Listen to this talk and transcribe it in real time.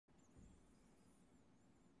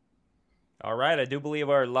All right, I do believe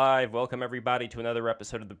we're live. Welcome everybody to another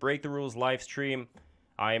episode of the Break the Rules live stream.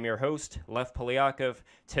 I am your host, Lev Polyakov.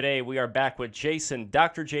 Today we are back with Jason,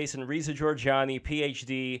 Dr. Jason, Reza Jorjani,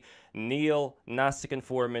 PhD, Neil, Gnostic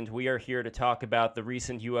Informant. We are here to talk about the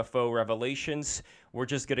recent UFO revelations. We're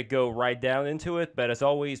just going to go right down into it, but as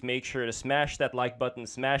always, make sure to smash that like button,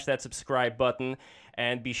 smash that subscribe button,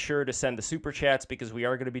 and be sure to send the super chats because we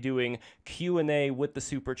are going to be doing Q&A with the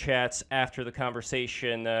super chats after the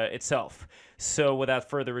conversation itself. So without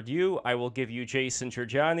further ado, I will give you Jason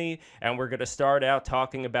Jorjani, and we're going to start out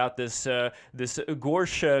talking about this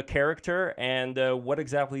Grusch character and what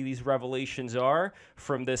exactly these revelations are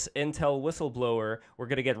from this intel whistleblower. We're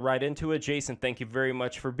going to get right into it. Jason, thank you very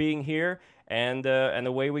much for being here, and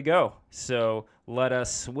away we go. So let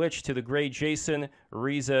us switch to the great Jason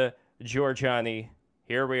Reza Jorjani.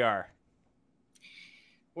 Here we are.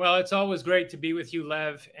 Well, it's always great to be with you,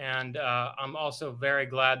 Lev, and I'm also very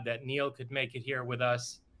glad that Neil could make it here with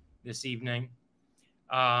us this evening.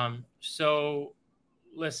 So,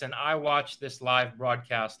 listen, I watched this live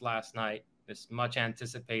broadcast last night, this much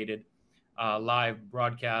anticipated live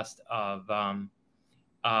broadcast of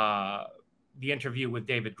the interview with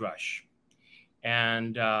David Grusch.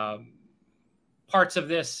 And parts of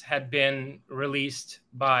this had been released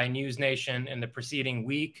by News Nation in the preceding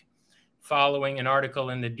week, following an article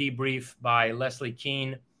in the debrief by Leslie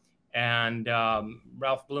Kean and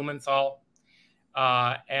Ralph Blumenthal.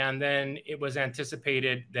 And then it was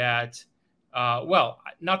anticipated that, well,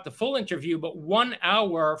 not the full interview, but 1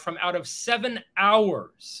 hour from out of 7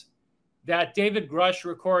 hours that David Grusch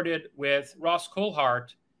recorded with Ross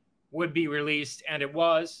Coulthart would be released. And it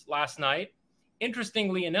was last night.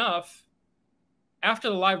 Interestingly enough, after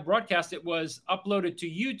the live broadcast, it was uploaded to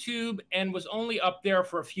YouTube and was only up there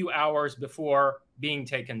for a few hours before being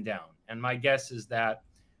taken down. And my guess is that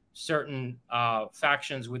certain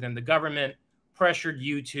factions within the government pressured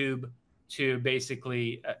YouTube to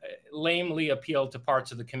basically lamely appeal to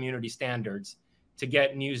parts of the community standards to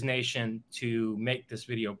get News Nation to make this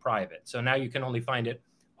video private. So now you can only find it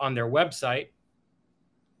on their website.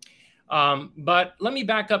 But let me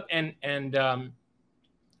back up and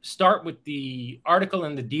start with the article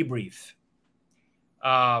in the debrief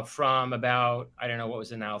from about, I don't know, what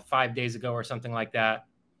was it now, 5 days ago or something like that,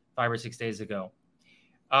 5 or 6 days ago,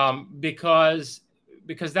 because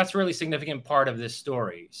that's a really significant part of this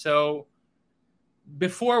story. So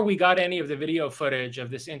before we got any of the video footage of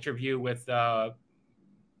this interview with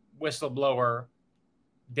whistleblower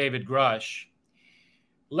David Grusch,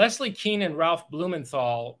 Leslie Kean and Ralph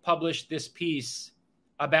Blumenthal published this piece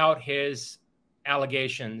about his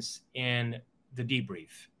allegations in the debrief.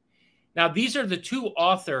 Now, these are the two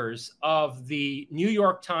authors of the New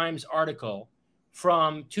York Times article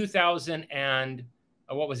from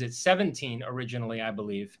 2017 originally, I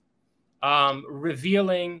believe,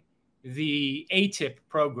 revealing the ATIP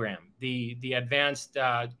program, the Advanced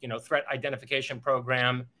Threat Identification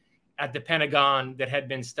Program at the Pentagon that had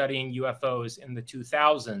been studying UFOs in the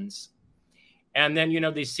 2000s. And then,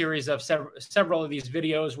 these series of several of these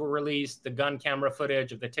videos were released, the gun camera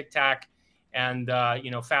footage of the Tic Tac and,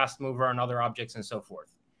 fast mover and other objects and so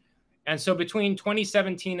forth. And so between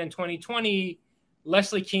 2017 and 2020,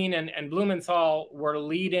 Leslie Kean and Blumenthal were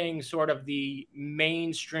leading sort of the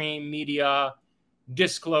mainstream media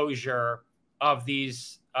disclosure of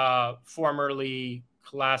these formerly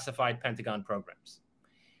classified Pentagon programs.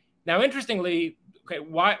 Now, interestingly, okay,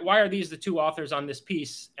 why are these the two authors on this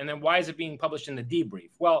piece? And then why is it being published in the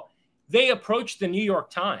debrief? Well, they approached the New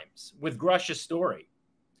York Times with Grusch's story.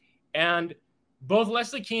 And both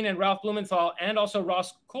Leslie Kean and Ralph Blumenthal and also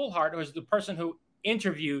Ross Coulthart, who was the person who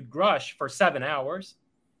interviewed Grusch for 7 hours,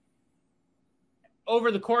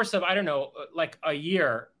 over the course of, I don't know, like a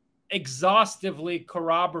year, exhaustively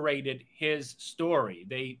corroborated his story.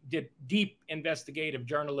 They did deep investigative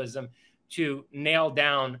journalism to nail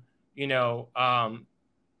down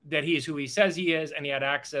that he is who he says he is, and he had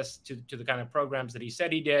access to the kind of programs that he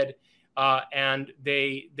said he did. And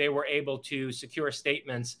they were able to secure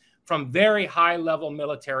statements from very high-level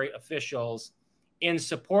military officials in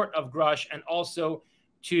support of Grusch, and also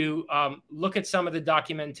to look at some of the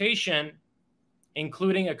documentation,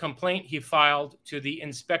 including a complaint he filed to the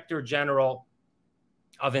Inspector General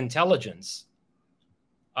of Intelligence,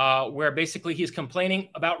 where basically he's complaining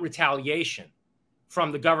about retaliation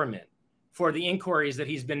from the government for the inquiries that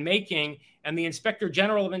he's been making. And the Inspector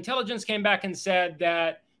General of Intelligence came back and said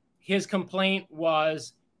that his complaint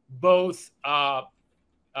was both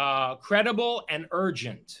credible and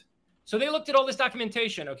urgent. So they looked at all this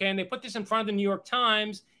documentation, okay, and they put this in front of the New York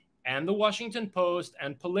Times and the Washington Post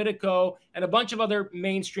and Politico and a bunch of other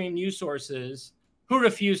mainstream news sources who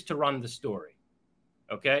refused to run the story.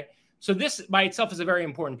 Okay, so this by itself is a very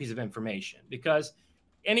important piece of information, because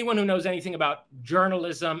anyone who knows anything about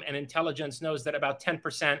journalism and intelligence knows that about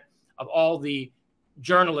 10% of all the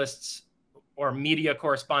journalists or media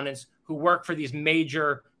correspondents who work for these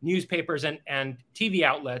major newspapers and TV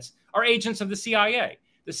outlets are agents of the CIA.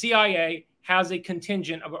 The CIA has a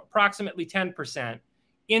contingent of approximately 10%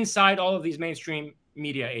 inside all of these mainstream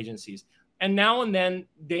media agencies. And now and then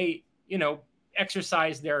they,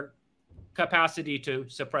 exercise their capacity to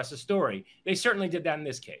suppress a story. They certainly did that in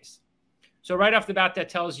this case. So right off the bat, that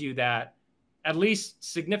tells you that at least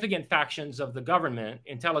significant factions of the government,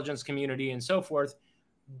 intelligence community, and so forth,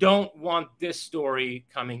 don't want this story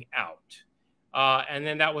coming out. And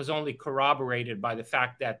then that was only corroborated by the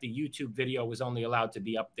fact that the YouTube video was only allowed to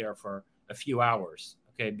be up there for a few hours,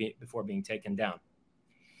 okay, before being taken down.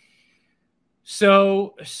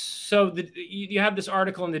 So you have this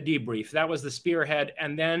article in the debrief. That was the spearhead.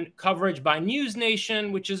 And then coverage by News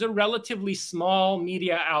Nation, which is a relatively small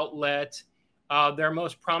media outlet. Their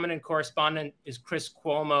most prominent correspondent is Chris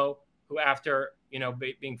Cuomo, who after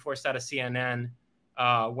being forced out of CNN,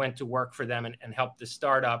 went to work for them and helped the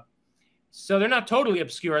startup. So they're not totally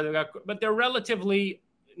obscure, but they're relatively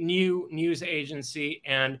new news agency,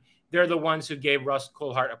 and they're the ones who gave Russ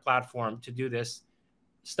Coulthart a platform to do this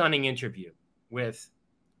stunning interview with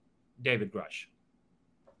David Grusch.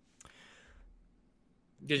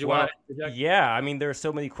 Did you want to interject? Yeah, I mean, there are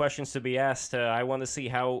so many questions to be asked. I want to see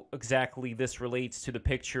how exactly this relates to the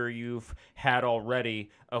picture you've had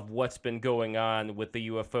already of what's been going on with the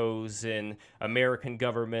UFOs in American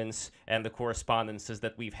governments and the correspondences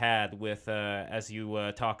that we've had with, as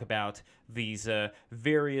you talk about, these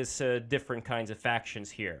various different kinds of factions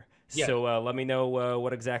here. Yeah. So let me know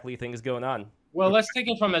what exactly you think is going on. Well, let's take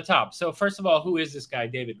it from the top. So first of all, who is this guy,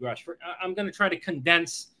 David Grusch? I'm going to try to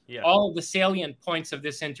condense all of the salient points of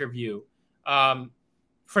this interview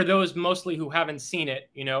for those mostly who haven't seen it,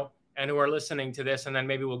 and who are listening to this, and then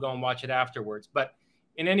maybe we'll go and watch it afterwards. But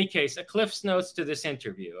in any case, a Cliff's Notes to this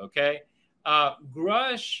interview, okay?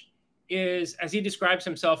 Grusch is, as he describes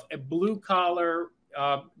himself, a blue-collar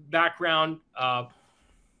background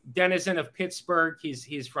denizen of Pittsburgh.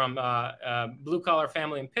 He's from a blue-collar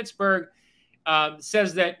family in Pittsburgh.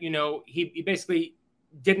 Says that, he basically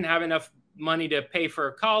didn't have enough money to pay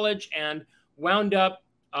for college and wound up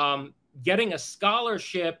getting a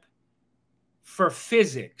scholarship for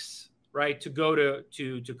physics, right, to go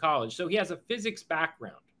to college. So he has a physics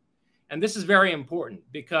background. And this is very important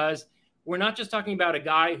because we're not just talking about a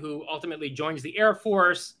guy who ultimately joins the Air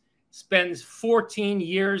Force, spends 14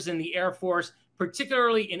 years in the Air Force,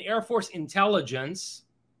 particularly in Air Force intelligence,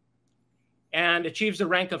 and achieves the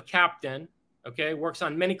rank of captain. Okay, works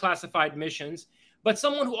on many classified missions, but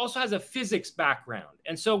someone who also has a physics background.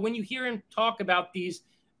 And so when you hear him talk about these,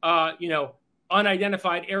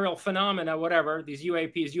 unidentified aerial phenomena, whatever, these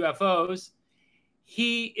UAPs, UFOs,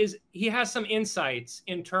 he has some insights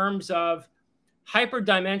in terms of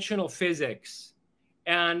hyperdimensional physics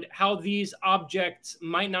and how these objects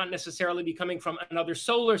might not necessarily be coming from another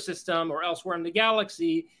solar system or elsewhere in the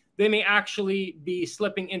galaxy. They may actually be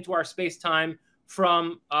slipping into our space-time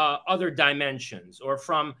from other dimensions, or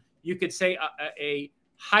from, you could say, a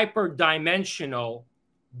hyperdimensional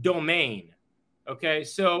domain. Okay,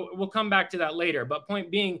 so we'll come back to that later. But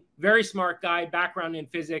point being, very smart guy, background in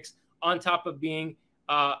physics, on top of being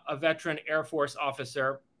a veteran Air Force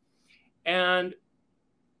officer. And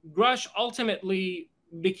Grusch ultimately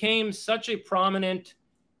became such a prominent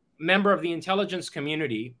member of the intelligence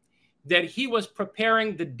community that he was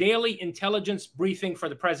preparing the daily intelligence briefing for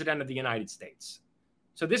the President of the United States.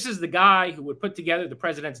 So this is the guy who would put together the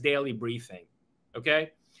president's daily briefing,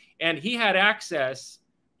 okay? And he had access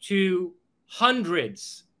to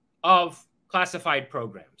hundreds of classified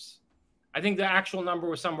programs. I think the actual number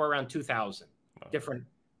was somewhere around 2,000 different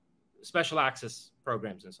special access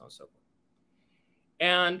programs and so on and so forth.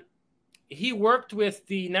 And he worked with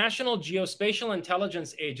the National Geospatial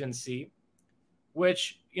Intelligence Agency,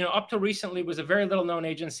 which, up to recently was a very little known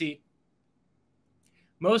agency.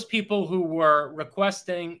 Most people who were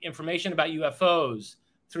requesting information about UFOs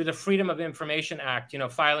through the Freedom of Information Act,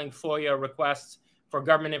 filing FOIA requests for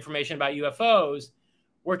government information about UFOs,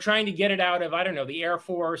 were trying to get it out of, I don't know, the Air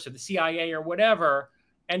Force or the CIA or whatever,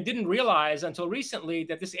 and didn't realize until recently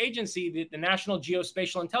that this agency, the National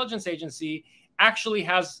Geospatial Intelligence Agency, actually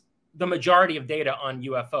has the majority of data on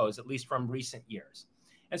UFOs, at least from recent years.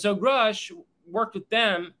 And so Grusch worked with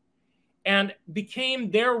them and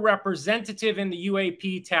became their representative in the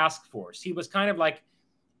UAP task force. He was kind of like,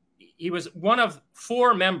 he was one of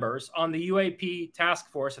 4 members on the UAP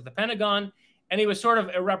task force at the Pentagon, and he was sort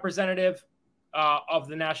of a representative of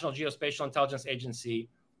the National Geospatial Intelligence Agency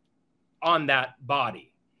on that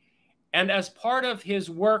body. And as part of his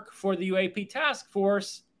work for the UAP task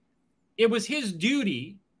force, it was his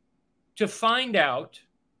duty to find out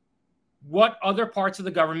what other parts of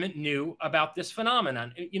the government knew about this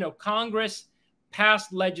phenomenon. You know, Congress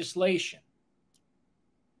passed legislation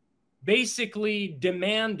basically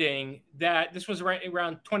demanding that, this was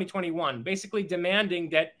around 2021, basically demanding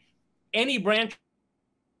that any branch.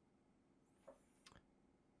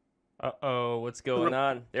 Uh-oh, what's going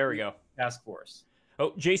on? There we go. Task force.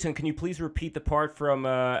 Oh, Jason, can you please repeat the part from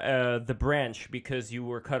the branch, because you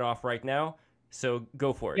were cut off right now? So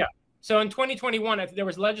go for it. Yeah. So in 2021, there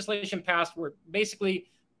was legislation passed where basically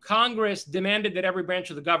Congress demanded that every branch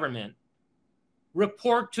of the government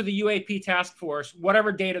report to the UAP task force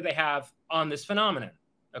whatever data they have on this phenomenon.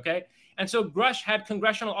 Okay. And so Grusch had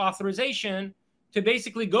congressional authorization to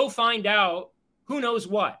basically go find out who knows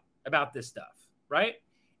what about this stuff. Right.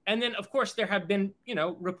 And then, of course, there have been, you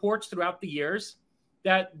know, reports throughout the years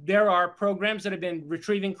that there are programs that have been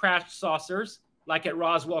retrieving crashed saucers, like at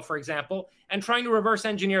Roswell, for example, and trying to reverse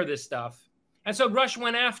engineer this stuff. And so Grusch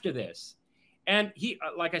went after this. And he,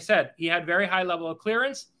 like I said, he had very high level of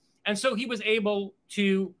clearance. And so he was able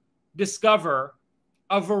to discover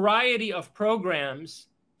a variety of programs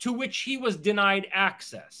to which he was denied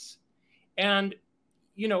access. And,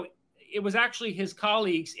 you know, it was actually his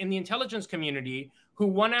colleagues in the intelligence community who,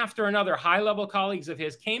 one after another, high-level colleagues of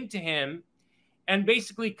his, came to him and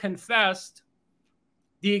basically confessed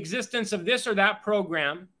the existence of this or that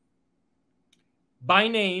program by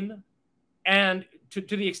name, and to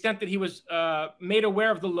the extent that he was made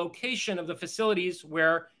aware of the location of the facilities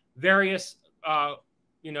where various,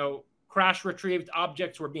 you know, crash-retrieved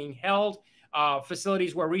objects were being held,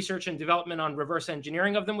 facilities where research and development on reverse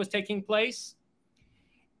engineering of them was taking place.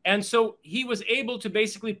 And so he was able to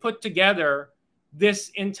basically put together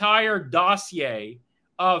this entire dossier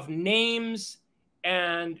of names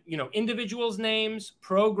and, you know, individuals' names,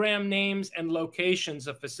 program names, and locations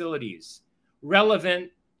of facilities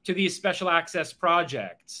relevant to these special access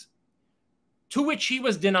projects, to which he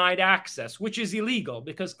was denied access, which is illegal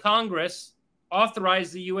because Congress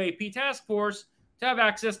authorized the UAP task force to have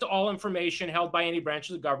access to all information held by any branch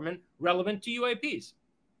of the government relevant to UAPs.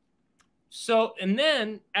 So, and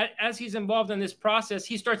then as he's involved in this process,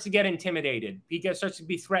 he starts to get intimidated. He starts to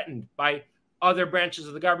be threatened by other branches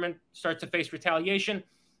of the government, starts to face retaliation.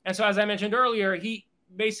 And so, as I mentioned earlier, he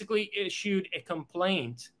basically issued a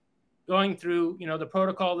complaint going through, you know, the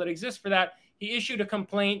protocol that exists for that. He issued a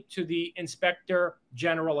complaint to the Inspector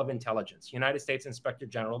General of Intelligence, United States Inspector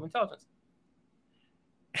General of Intelligence.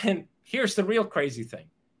 And here's the real crazy thing.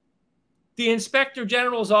 The Inspector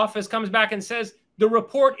General's office comes back and says, the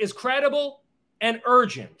report is credible and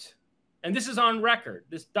urgent. And this is on record.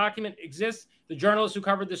 This document exists. The journalists who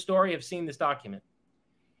covered the story have seen this document.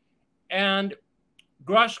 And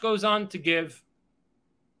Grusch goes on to give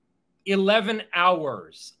 11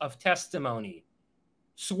 hours of testimony,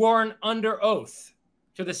 sworn under oath,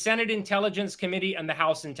 to the Senate Intelligence Committee and the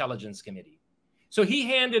House Intelligence Committee. So he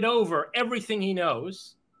handed over everything he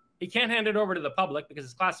knows. He can't hand it over to the public because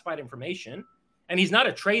it's classified information. And he's not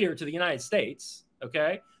a traitor to the United States,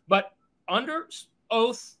 okay? But under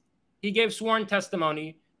oath, he gave sworn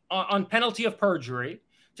testimony on penalty of perjury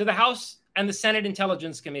to the House and the Senate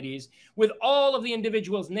Intelligence Committees with all of the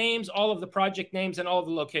individuals' names, all of the project names, and all of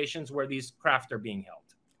the locations where these craft are being held.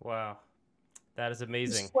 Wow. That is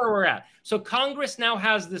amazing. This is where we're at. So Congress now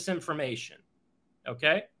has this information,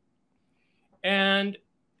 okay? And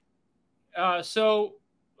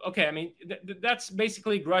okay, I mean, that's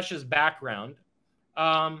basically Grusch's background.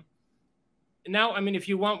 Now, I mean, if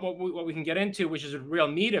you want, what we can get into, which is the real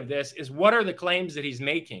meat of this, is what are the claims that he's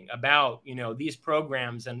making about, you know, these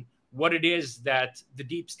programs and what it is that the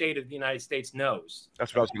deep state of the United States knows.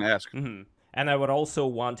 That's what I was going to ask. Mm-hmm. And I would also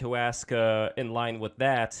want to ask, in line with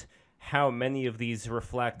that, how many of these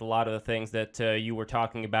reflect a lot of the things that you were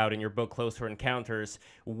talking about in your book, Closer Encounters,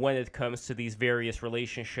 when it comes to these various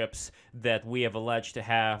relationships that we have alleged to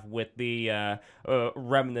have with the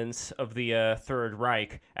remnants of the Third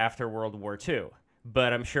Reich after World War II.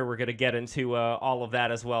 But I'm sure we're going to get into all of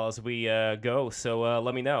that as well as we go. So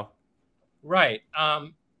let me know. Right. I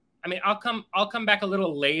mean, I'll come back a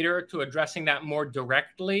little later to addressing that more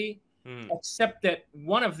directly. Except that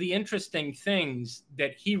one of the interesting things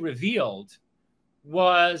that he revealed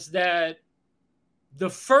was that the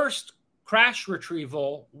first crash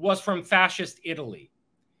retrieval was from fascist Italy.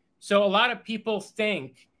 So a lot of people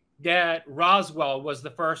think that Roswell was the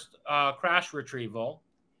first crash retrieval.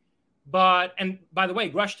 And by the way,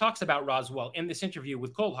 Grusch talks about Roswell in this interview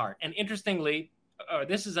with Coldhart. And interestingly,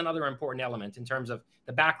 this is another important element in terms of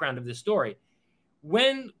the background of this story.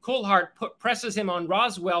 When Coulthart presses him on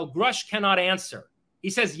Roswell, Grusch cannot answer. He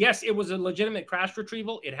says, yes, it was a legitimate crash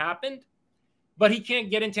retrieval. It happened, but he can't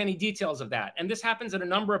get into any details of that. And this happens at a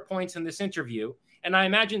number of points in this interview. And I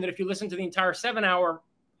imagine that if you listen to the entire 7-hour,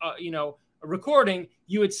 recording,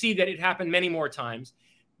 you would see that it happened many more times,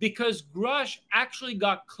 because Grusch actually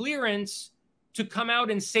got clearance to come out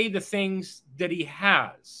and say the things that he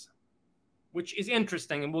has, which is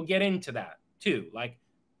interesting. And we'll get into that too. Like,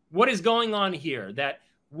 what is going on here? That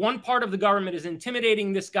one part of the government is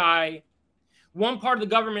intimidating this guy. One part of the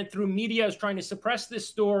government through media is trying to suppress this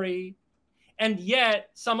story. And yet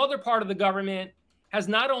some other part of the government has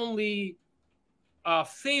not only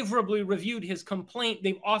favorably reviewed his complaint,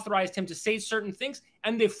 they've authorized him to say certain things,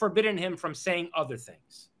 and they've forbidden him from saying other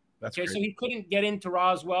things. That's okay, great. so he couldn't get into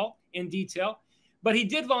Roswell in detail, but he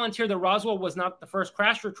did volunteer that Roswell was not the first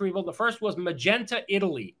crash retrieval. The first was Magenta,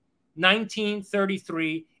 Italy,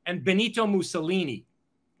 1933, and Benito Mussolini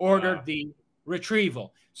ordered the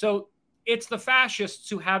retrieval. So it's the fascists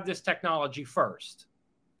who have this technology first.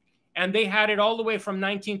 And they had it all the way from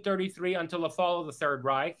 1933 until the fall of the Third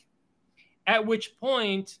Reich, at which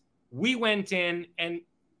point we went in and,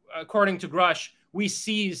 according to Grusch, we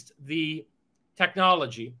seized the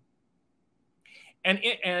technology.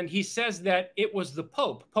 And he says that it was the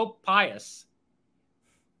Pope Pius,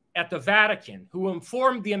 at the Vatican, who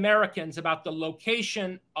informed the Americans about the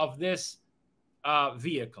location of this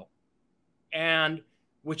vehicle. And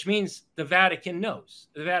which means the Vatican knows.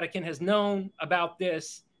 The Vatican has known about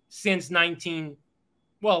this since the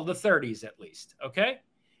 30s at least, okay?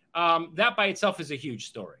 That by itself is a huge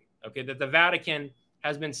story, okay? That the Vatican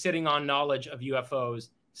has been sitting on knowledge of UFOs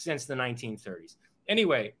since the 1930s.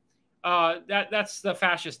 Anyway, that's the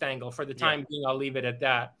fascist angle. For the time being, I'll leave it at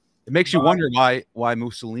that. It makes you wonder why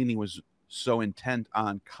Mussolini was so intent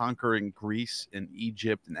on conquering Greece and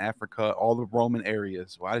Egypt and Africa, all the Roman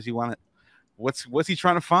areas. Why does he want it? What's he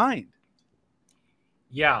trying to find?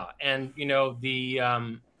 Yeah, and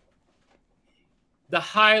the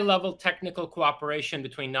high-level technical cooperation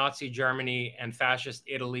between Nazi Germany and fascist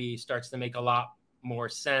Italy starts to make a lot more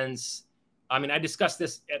sense. I mean, I discussed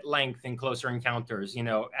this at length in Closer Encounters,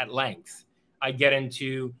 at length. I get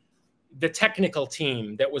into the technical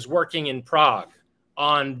team that was working in Prague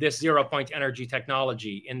on this zero-point energy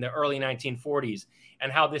technology in the early 1940s,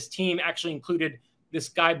 and how this team actually included this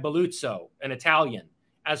guy Belluzzo, an Italian,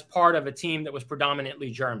 as part of a team that was predominantly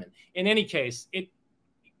German. In any case, it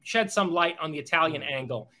shed some light on the Italian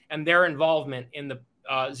angle and their involvement in the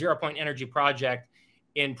zero-point energy project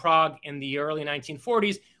in Prague in the early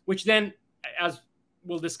 1940s, which then, as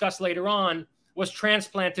we'll discuss later on, was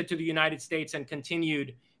transplanted to the United States and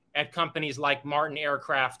continued at companies like Martin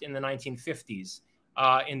Aircraft in the 1950s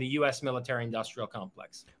in the U.S. military-industrial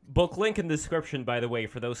complex. Book link in the description, by the way,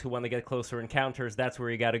 for those who want to get Closer Encounters. That's where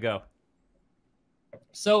you got to go.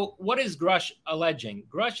 So what is Grusch alleging?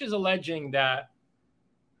 Grusch is alleging that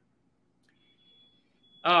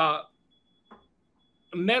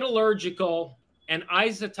metallurgical and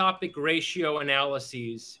isotopic ratio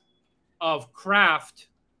analyses of craft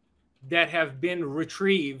that have been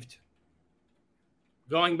retrieved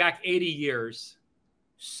going back 80 years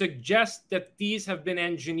suggest that these have been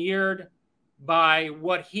engineered by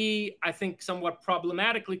what he, I think, somewhat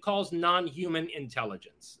problematically calls non-human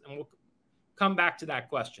intelligence. And we'll come back to that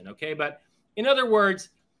question, okay? But in other words,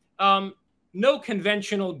 no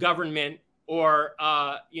conventional government or,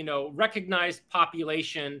 recognized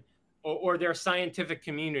population or their scientific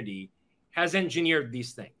community has engineered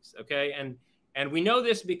these things, okay? And we know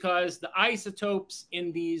this because the isotopes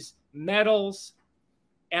in these metals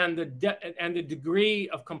and the degree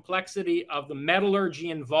of complexity of the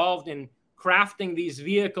metallurgy involved in crafting these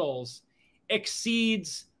vehicles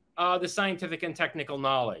exceeds the scientific and technical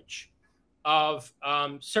knowledge of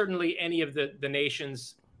certainly any of the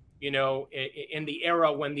nations, in the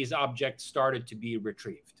era when these objects started to be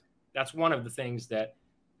retrieved. That's one of the things that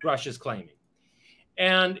Grusch is claiming.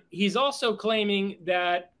 And he's also claiming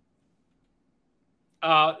that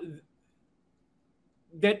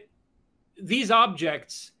that these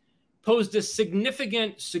objects posed a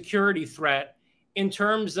significant security threat in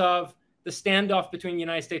terms of the standoff between the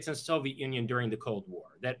United States and the Soviet Union during the Cold War.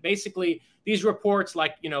 That basically these reports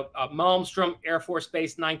like, Malmstrom Air Force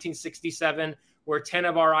Base 1967, where 10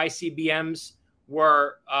 of our ICBMs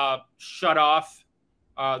were shut off,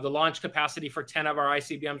 the launch capacity for 10 of our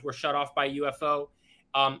ICBMs were shut off by UFO,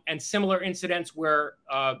 and similar incidents where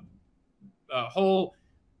whole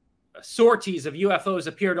sorties of UFOs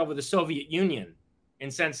appeared over the Soviet Union in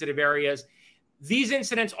sensitive areas. these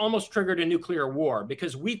incidents almost triggered a nuclear war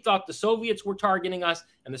because we thought the Soviets were targeting us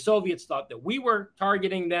and the Soviets thought that we were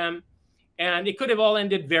targeting them. And it could have all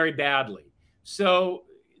ended very badly. So,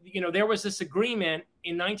 there was this agreement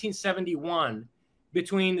in 1971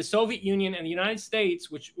 between the Soviet Union and the United States,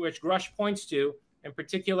 which Grusch points to. In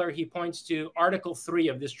particular, he points to Article 3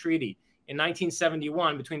 of this treaty in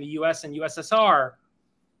 1971 between the US and USSR.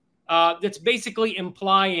 That's basically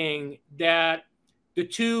implying that the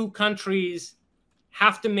two countries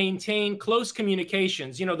have to maintain close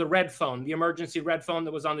communications, the red phone, the emergency red phone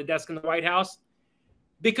that was on the desk in the White House,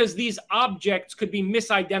 because these objects could be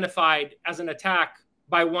misidentified as an attack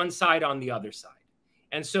by one side on the other side.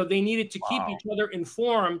 And so they needed to keep each other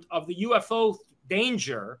informed of the UFO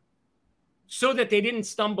danger so that they didn't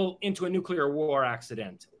stumble into a nuclear war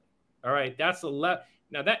accidentally. All right, that's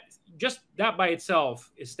now that by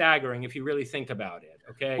itself is staggering if you really think about it,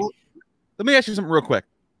 okay? Well, let me ask you something real quick.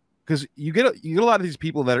 Because you get a lot of these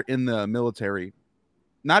people that are in the military,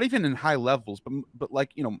 not even in high levels, but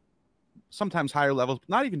like, sometimes higher levels, but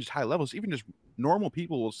not even just high levels, even just normal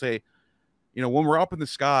people will say, when we're up in the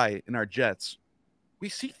sky in our jets, we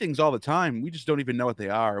see things all the time. We just don't even know what they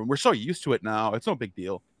are. And we're so used to it now. It's no big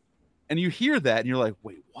deal. And you hear that and you're like,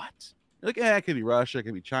 wait, what? You're like, it could be Russia. It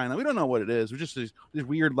could be China. We don't know what it is. We're just these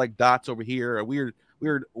weird like dots over here, a weird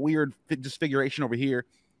disfiguration over here.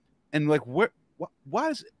 And like, why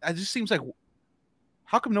is it just seems like,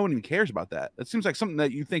 how come no one even cares about that? It seems like something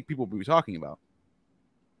that you think people would be talking about.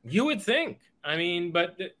 You would think. I mean,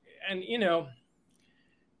 the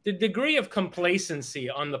degree of complacency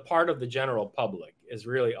on the part of the general public is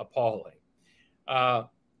really appalling.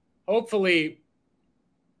 Hopefully,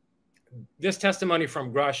 this testimony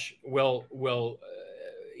from Grusch will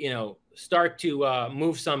start to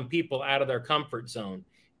move some people out of their comfort zone.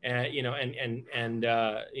 And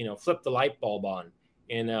flip the light bulb on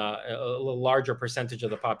in a little larger percentage of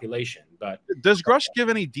the population. But does Grusch give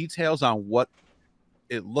any details on what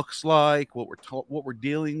it looks like, what we're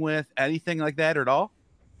dealing with, anything like that at all?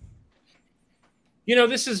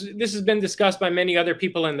 This has been discussed by many other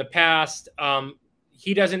people in the past.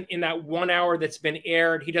 He doesn't, in that 1 hour that's been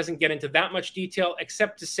aired, he doesn't get into that much detail,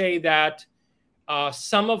 except to say that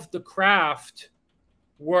some of the craft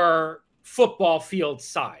were football field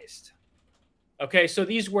sized. Okay, so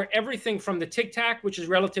these were everything from the Tic Tac, which is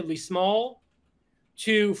relatively small,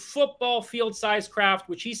 to football field sized craft,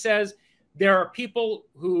 which he says there are people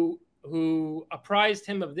who apprised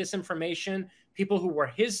him of this information, people who were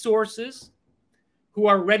his sources, who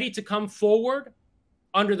are ready to come forward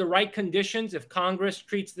under the right conditions if Congress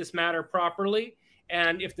treats this matter properly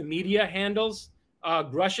and if the media handles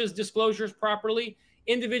Grusch's disclosures properly.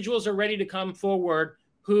 Individuals are ready to come forward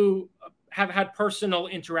who have had personal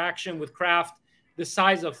interaction with craft the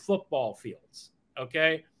size of football fields,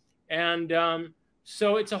 okay? And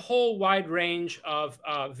so it's a whole wide range of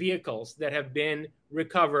vehicles that have been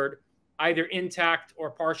recovered, either intact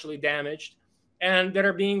or partially damaged, and that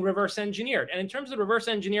are being reverse engineered. And in terms of reverse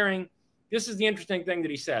engineering, this is the interesting thing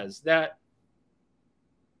that he says, that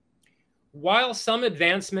while some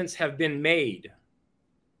advancements have been made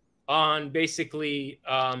on basically,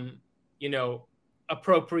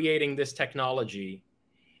 appropriating this technology,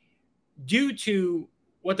 due to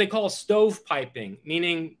what they call stovepiping,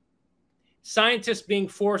 meaning scientists being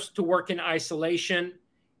forced to work in isolation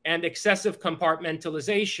and excessive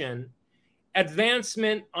compartmentalization,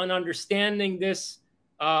 advancement on understanding this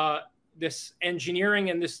engineering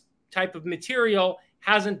and this type of material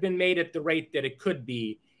hasn't been made at the rate that it could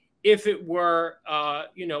be if it were,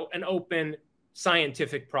 an open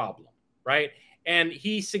scientific problem, right? And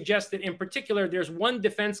he suggests that in particular, there's one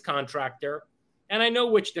defense contractor, and I know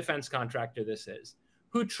which defense contractor this is,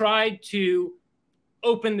 who tried to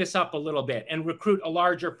open this up a little bit and recruit a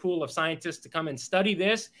larger pool of scientists to come and study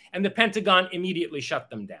this, and the Pentagon immediately shut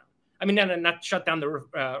them down. I mean, not shut down the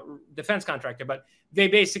defense contractor, but they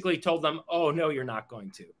basically told them, oh, no, you're not going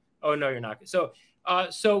to. Oh, no, you're not.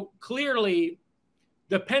 So clearly,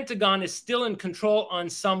 the Pentagon is still in control on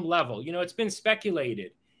some level. It's been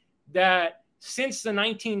speculated that since the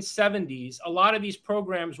 1970s, a lot of these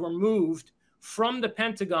programs were moved from the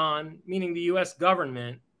Pentagon, meaning the US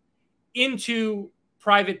government, into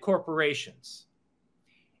private corporations.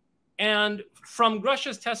 And from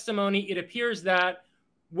Grusch's testimony, it appears that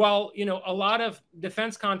while a lot of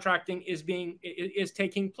defense contracting is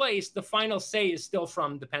taking place, the final say is still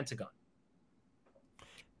from the Pentagon.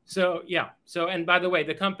 So yeah. So, and by the way,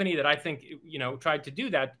 the company that I think tried to do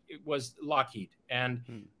that was Lockheed. And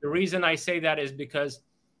the reason I say that is because,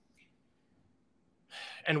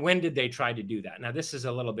 and when did they try to do that? Now, this is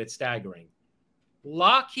a little bit staggering.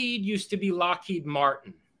 Lockheed used to be Lockheed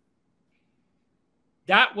Martin.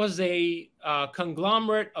 That was a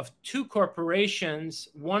conglomerate of two corporations,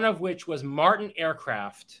 one of which was Martin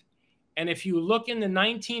Aircraft. And if you look in the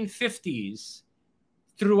 1950s,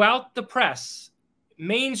 throughout the press,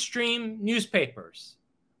 mainstream newspapers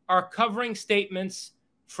are covering statements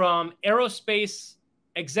from aerospace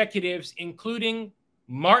executives, including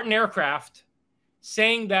Martin Aircraft,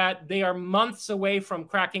 saying that they are months away from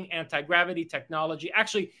cracking anti-gravity technology,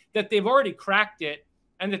 actually that they've already cracked it,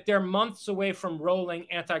 and that they're months away from rolling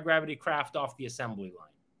anti-gravity craft off the assembly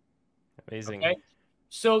line. Amazing. Okay?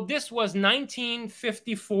 So this was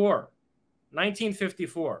 1954.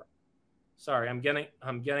 1954. Sorry, I'm getting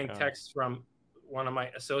texts from one of my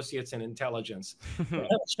associates in intelligence.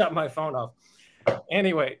 Shut my phone off.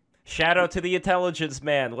 Anyway. Shout out to the intelligence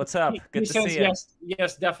man. What's up? Good to see you.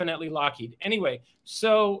 Yes, definitely Lockheed. Anyway,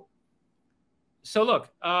 so look,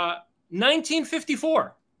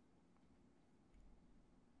 1954.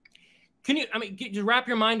 Can you wrap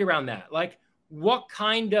your mind around that? Like, what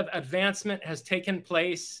kind of advancement has taken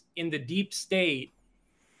place in the deep state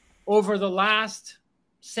over the last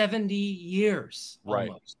 70 years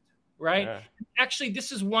almost, right? Yeah. Actually,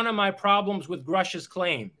 this is one of my problems with Grusch's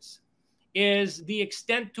claims, is the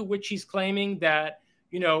extent to which he's claiming that,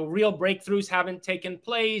 real breakthroughs haven't taken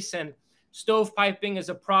place and stovepiping is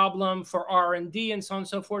a problem for R&D and so on and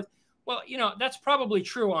so forth. Well, that's probably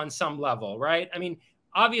true on some level, right? I mean,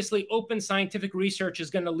 obviously, open scientific research is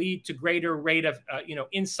going to lead to greater rate of,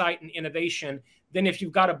 insight and innovation than if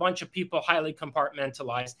you've got a bunch of people highly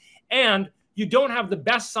compartmentalized. And you don't have the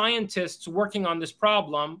best scientists working on this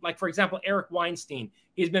problem. Like, for example, Eric Weinstein.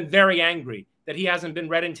 He's been very angry that he hasn't been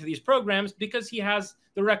read into these programs because he has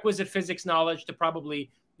the requisite physics knowledge to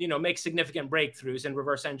probably, make significant breakthroughs in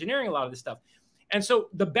reverse engineering a lot of this stuff. And so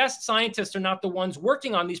the best scientists are not the ones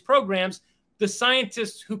working on these programs. The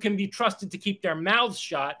scientists who can be trusted to keep their mouths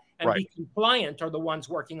shut and be compliant are the ones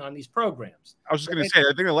working on these programs. I was just going to say,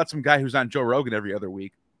 I think I let some guy who's on Joe Rogan every other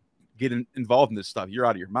week get involved in this stuff. You're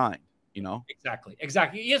out of your mind, Exactly.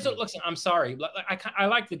 Listen, I'm sorry. I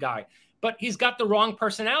like the guy, but he's got the wrong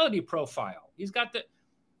personality profile.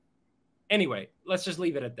 Anyway, let's just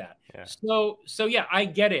leave it at that. Yeah. So yeah, I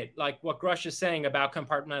get it. Like what Grusch is saying about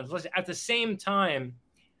compartmentalization. At the same time,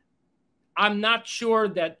 I'm not sure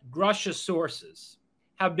that Grusch's sources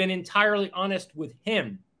have been entirely honest with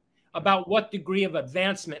him about what degree of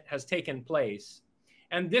advancement has taken place.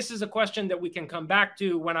 And this is a question that we can come back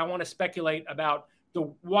to when I want to speculate about the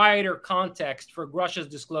wider context for Grusch's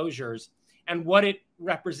disclosures and what it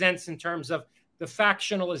represents in terms of the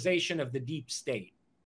factionalization of the deep state.